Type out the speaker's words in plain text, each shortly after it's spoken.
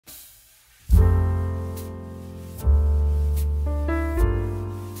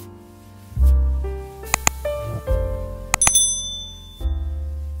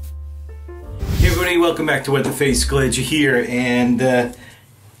everybody, welcome back to What the Face. Glad you're here. And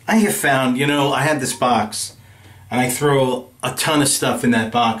I have found, I have this box and I throw a ton of stuff in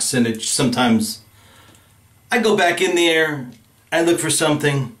that box, and it sometimes I go back in there, I look for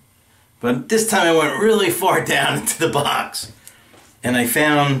something, but this time I went really far down into the box and I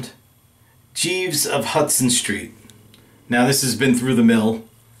found Jeeves of Hudson Street. Now this has been through the mill.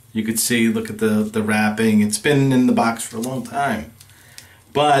 You could see, look at the wrapping. It's been in the box for a long time.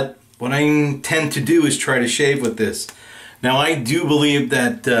 But what I intend to do is try to shave with this. Now I do believe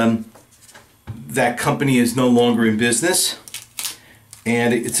that that company is no longer in business,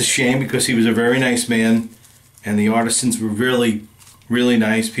 and it's a shame because he was a very nice man and the artisans were really, really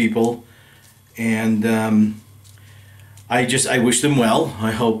nice people, and I wish them well. I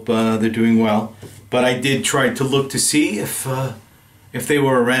hope they're doing well. But I did try to look to see if they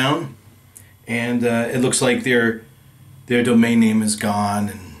were around, and it looks like their domain name is gone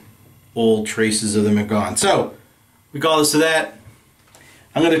and all traces of them are gone. So regardless of that,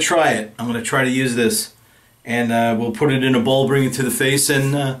 I'm going to try it. I'm going to try to use this, and we'll put it in a bowl, bring it to the face,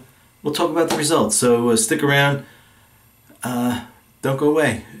 and we'll talk about the results. So stick around. Don't go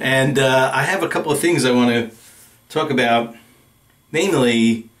away. And I have a couple of things I want to talk about,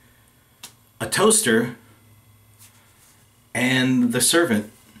 namely a toaster and the servant.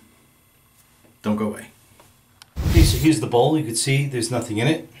 Don't go away. Okay, so here's the bowl. You can see there's nothing in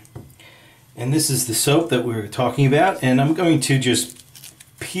it. And this is the soap that we were talking about. And I'm going to just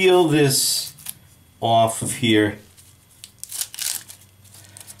peel this off of here.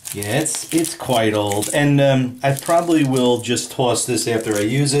 Yeah, it's quite old. And I probably will just toss this after I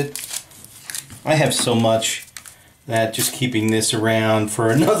use it. I have so much that just keeping this around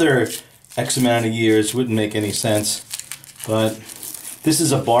for another X amount of years wouldn't make any sense. But this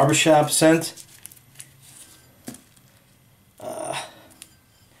is a barbershop scent.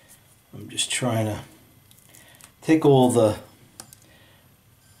 I'm just trying to take all the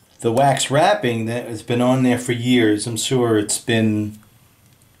wax wrapping that has been on there for years. I'm sure it's been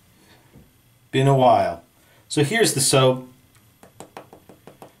a while. So here's the soap.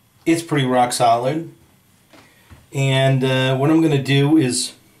 It's pretty rock solid. And what I'm going to do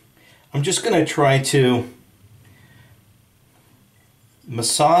is I'm just going to try to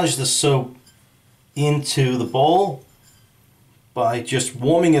massage the soap into the bowl by just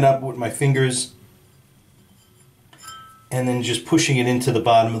warming it up with my fingers and then just pushing it into the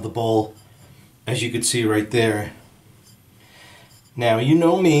bottom of the bowl, as you can see right there. Now, you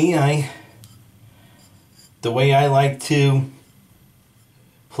know me, the way I like to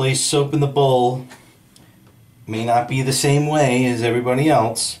place soap in the bowl may not be the same way as everybody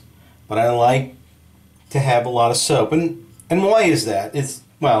else, but I like to have a lot of soap. And why is that? It's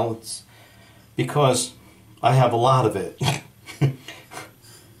because I have a lot of it.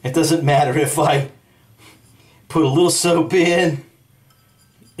 It doesn't matter if I put a little soap in.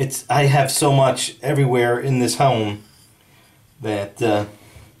 I have so much everywhere in this home that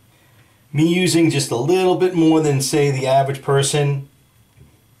me using just a little bit more than, say, the average person,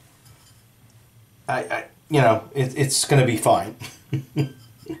 it's going to be fine.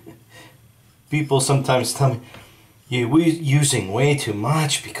 People sometimes tell me, you're using way too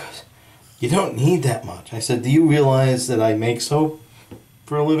much because you don't need that much. I said, do you realize that I make soap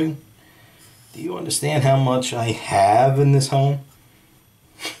for a living? Do you understand how much I have in this home?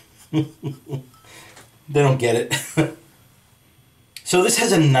 They don't get it. So this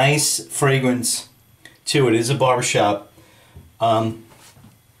has a nice fragrance to it. It is a barbershop. And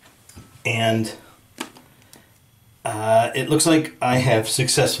it looks like I have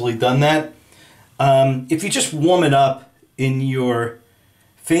successfully done that. If you just warm it up in your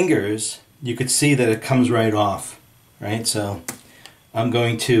fingers, you could see that it comes right off, right? So I'm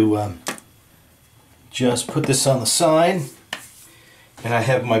going to just put this on the side, and I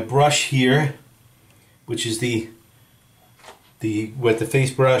have my brush here, which is the Wet the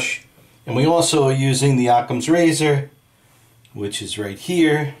Face brush, and we also are using the Occam's razor, which is right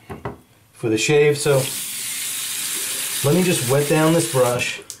here for the shave. So let me just wet down this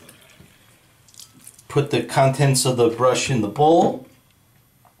brush, put the contents of the brush in the bowl,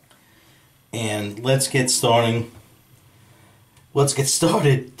 and let's get started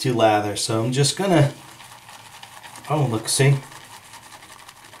to lather. So I'm just gonna, oh look, see,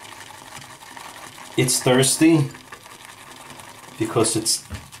 it's thirsty because it's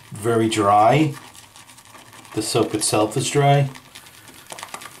very dry. The soap itself is dry.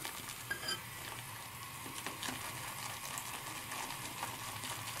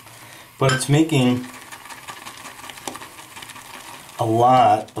 But it's making a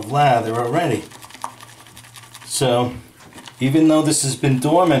lot of lather already. So even though this has been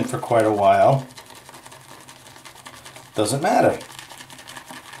dormant for quite a while, doesn't matter.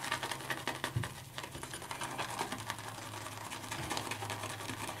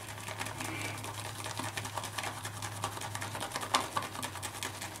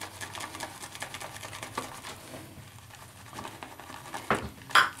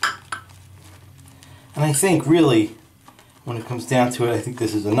 And I think really, when it comes down to it, I think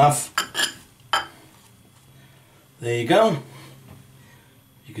this is enough. There you go.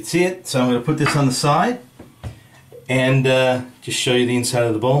 You can see it. So I'm going to put this on the side and just show you the inside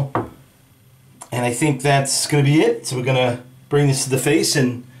of the bowl. And I think that's going to be it. So we're going to bring this to the face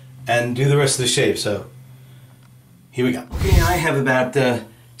and do the rest of the shave. So here we go. Okay, I have about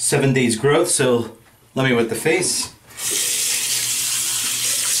 7 days growth, so let me wet the face.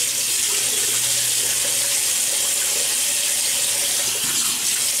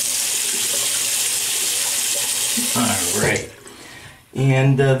 Alright,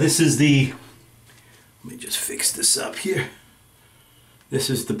 and this is the, let me just fix this up here. This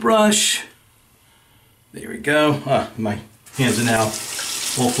is the brush. There we go. My hands are now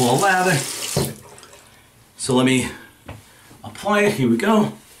all full of lather. So let me apply it. Here we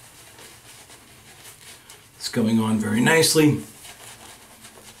go. It's going on very nicely.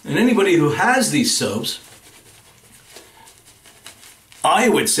 And anybody who has these soaps, I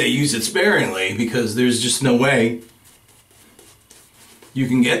would say use it sparingly, because there's just no way you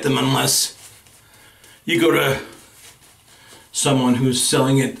can get them unless you go to someone who's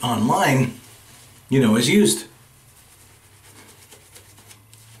selling it online, you know, as used.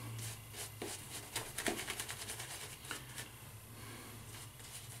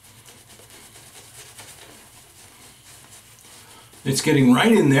 It's getting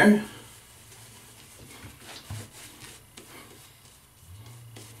right in there.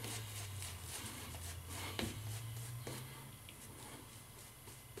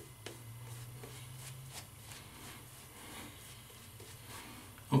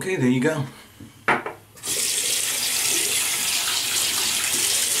 Okay, there you go.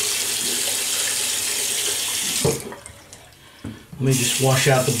 Let me just wash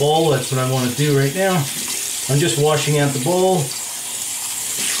out the bowl. That's what I want to do right now. I'm just washing out the bowl.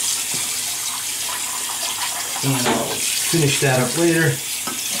 And I'll finish that up later.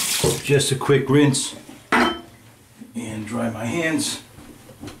 Just a quick rinse and dry my hands.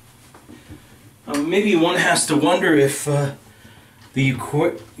 Maybe one has to wonder if the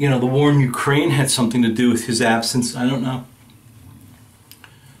war in Ukraine had something to do with his absence. I don't know.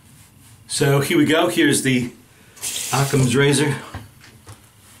 So here we go. Here's the Occam's razor.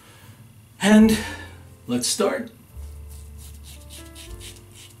 And let's start.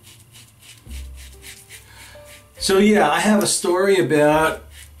 So yeah, I have a story about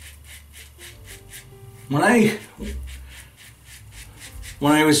when I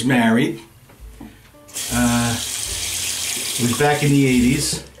was married. It was back in the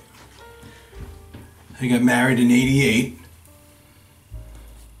 80s. I got married in 88.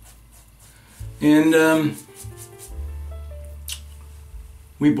 And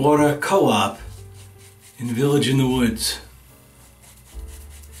we bought a co-op in the village in the woods.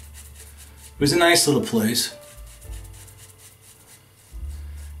 It was a nice little place.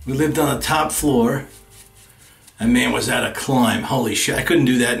 We lived on the top floor, and man, was that a climb. Holy shit, I couldn't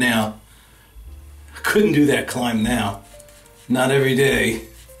do that now. I couldn't do that climb now. Not every day.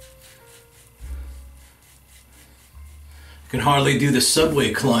 I can hardly do the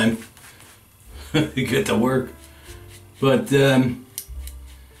subway climb to get to work. But, you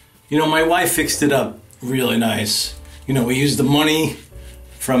know, my wife fixed it up really nice. You know, we used the money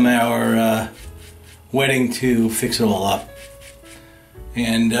from our wedding to fix it all up.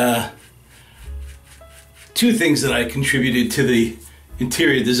 And two things that I contributed to the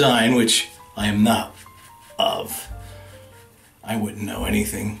interior design, which I am not of. I wouldn't know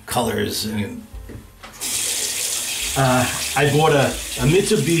anything. Colors. And, I bought a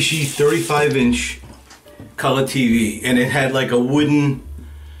Mitsubishi 35-inch color TV, and it had like a wooden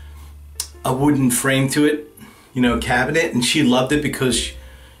frame to it, you know, cabinet, and she loved it because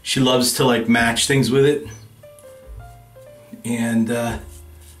she loves to like match things with it. And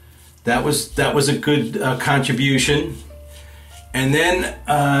that was a good contribution. And then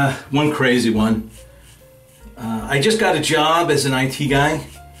one crazy one. I just got a job as an IT guy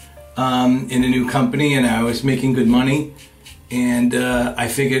in a new company, and I was making good money. And I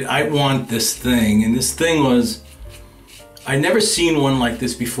figured I want this thing, and this thing was, I'd never seen one like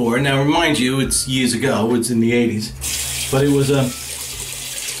this before. Now, remind you, it's years ago. It's in the 80s, but it was a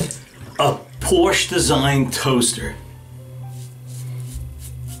Porsche design toaster.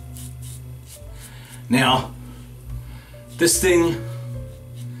 Now, this thing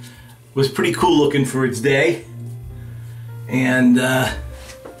was pretty cool looking for its day. And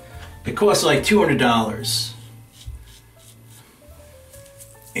it cost like $200.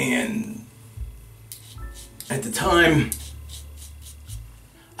 And at the time,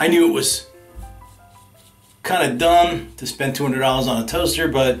 I knew it was kind of dumb to spend $200 on a toaster,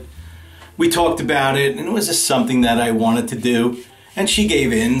 but we talked about it, and it was just something that I wanted to do, and she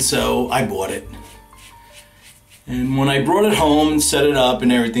gave in, so I bought it. And when I brought it home and set it up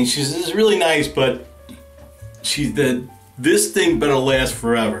and everything, she says, "It's really nice, but," she said, "this thing better last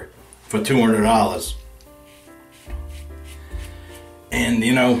forever for $200. And,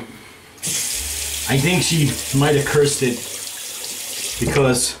 you know, I think she might have cursed it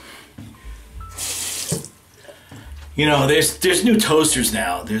because, you know, there's new toasters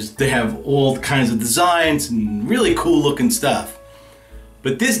now. They have all kinds of designs and really cool looking stuff.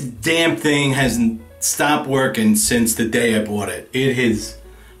 But this damn thing hasn't stopped working since the day I bought it. It is,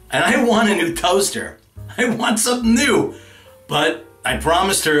 and I want a new toaster. I want something new. But I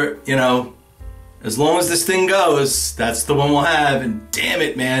promised her, you know, as long as this thing goes, that's the one we'll have. And damn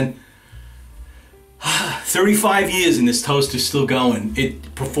it, man. 35 years and this toaster's still going.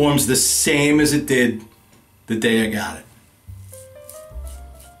 It performs the same as it did the day I got it.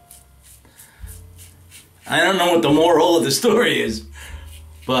 I don't know what the moral of the story is,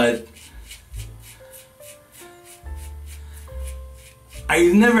 but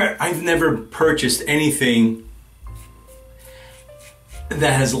I've never purchased anything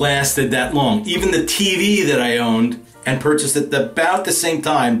that has lasted that long. Even the TV that I owned and purchased at about the same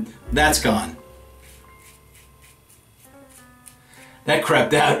time, that's gone. That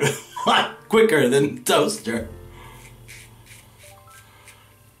crapped out a lot quicker than the toaster.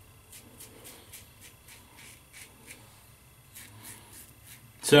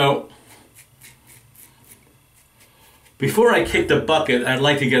 So, before I kick the bucket, I'd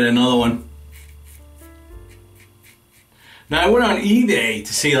like to get another one. Now, I went on eBay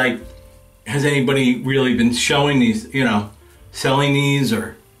to see, like, has anybody really been showing these, you know, selling these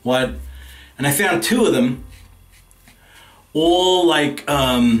or what? And I found two of them, all like,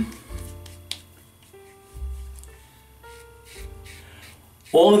 all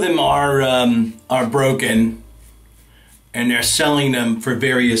of them are broken, and they're selling them for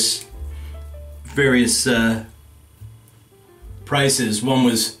various prices. One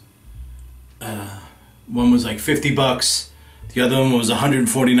was like $50. The other one was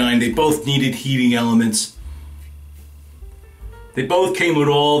 $149. They both needed heating elements. They both came with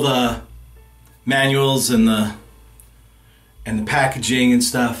all the manuals and the packaging and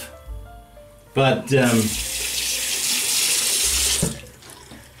stuff. But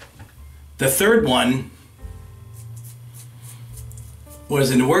the third one was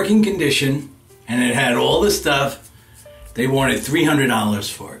in working condition, and it had all the stuff. They wanted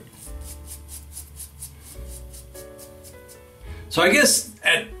 $300 for it. So I guess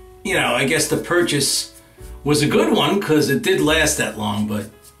I guess the purchase was a good one because it did last that long, but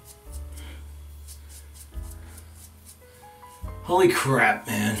holy crap,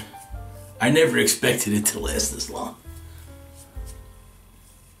 man. I never expected it to last this long.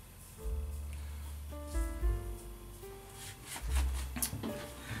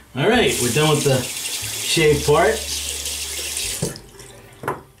 All right, we're done with the shaved part.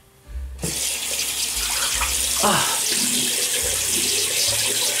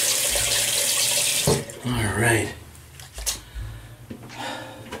 All right.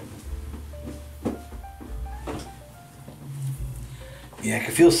 Yeah,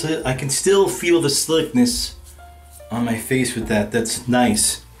 I can still feel the slickness on my face with that. That's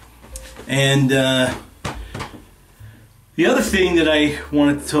nice. And the other thing that I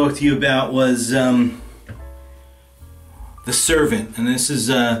wanted to talk to you about was The Servant. And this is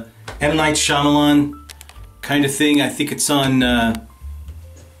M. Night Shyamalan kind of thing. I think it's on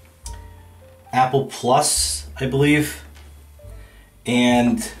Apple Plus, I believe.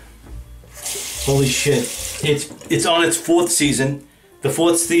 And holy shit, it's on its 4th season. The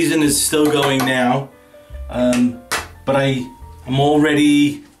 4th season is still going now. But I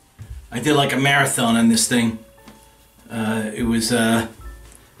did like a marathon on this thing. It was the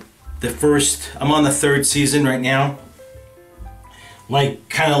first, I'm on the 3rd season right now.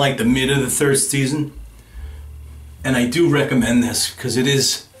 Kind of like the mid of the 3rd season. And I do recommend this because it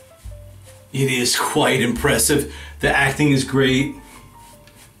is quite impressive. The acting is great.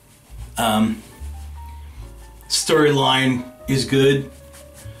 Storyline is good.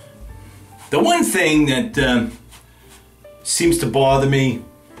 The one thing that seems to bother me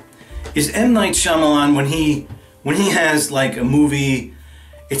is M. Night Shyamalan, when he has like a movie,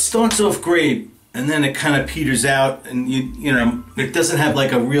 it starts off great and then it kind of peters out, and you know it doesn't have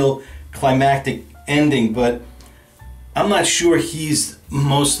like a real climactic ending. But I'm not sure he's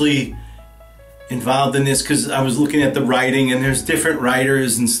mostly involved in this, because I was looking at the writing and there's different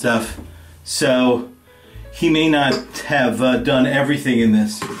writers and stuff, so he may not have done everything in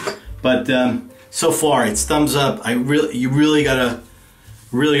this, but so far it's thumbs up. You really gotta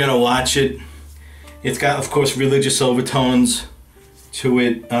watch it. It's got, of course, religious overtones to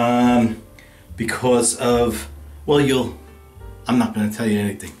it, because of, well, I'm not gonna tell you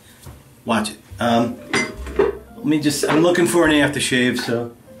anything. Watch it. I'm looking for an aftershave,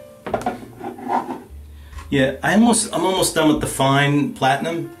 so. Yeah, I'm almost done with the fine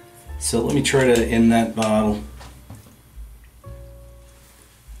platinum, so let me try to end that bottle.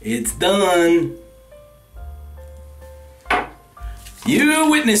 It's done. You're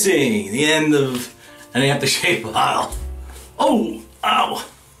witnessing the end of an aftershave bottle. Oh, ow.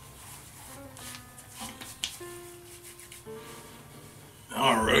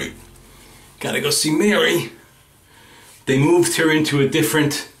 All right, gotta go see Mary. They moved her into a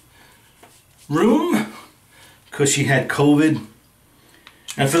different room because she had COVID.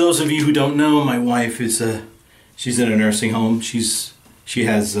 And for those of you who don't know, my wife is she's in a nursing home. She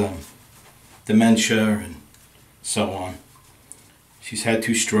has dementia and so on. She's had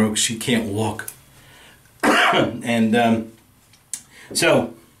 2 strokes. She can't walk. And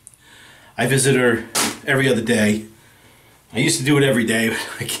so I visit her every other day. I used to do it every day, but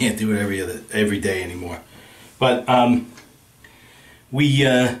I can't do it every day anymore. But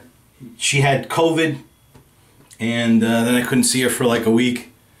she had COVID, and then I couldn't see her for like a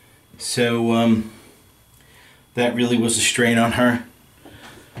week, so that really was a strain on her.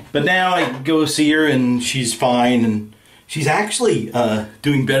 But now I go see her and she's fine, and she's actually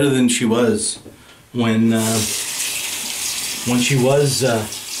doing better than she was when she was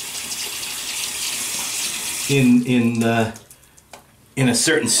in a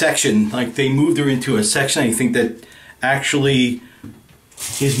certain section. Like, they moved her into a section, I think, that actually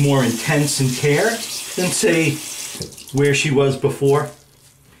is more intense in care than, say, where she was before.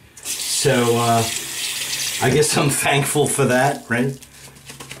 So I guess I'm thankful for that, right?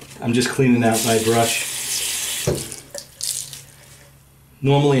 I'm just cleaning out my brush.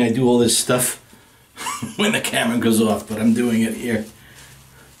 Normally I do all this stuff when the camera goes off, but I'm doing it here.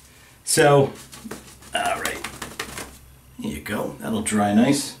 So, all right, here you go. That'll dry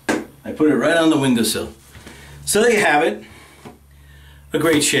nice. I put it right on the windowsill. So there you have it. A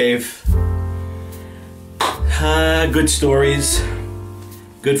great shave. Good stories.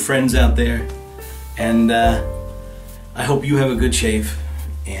 Good friends out there. And I hope you have a good shave.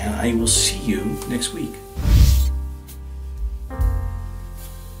 And I will see you next week.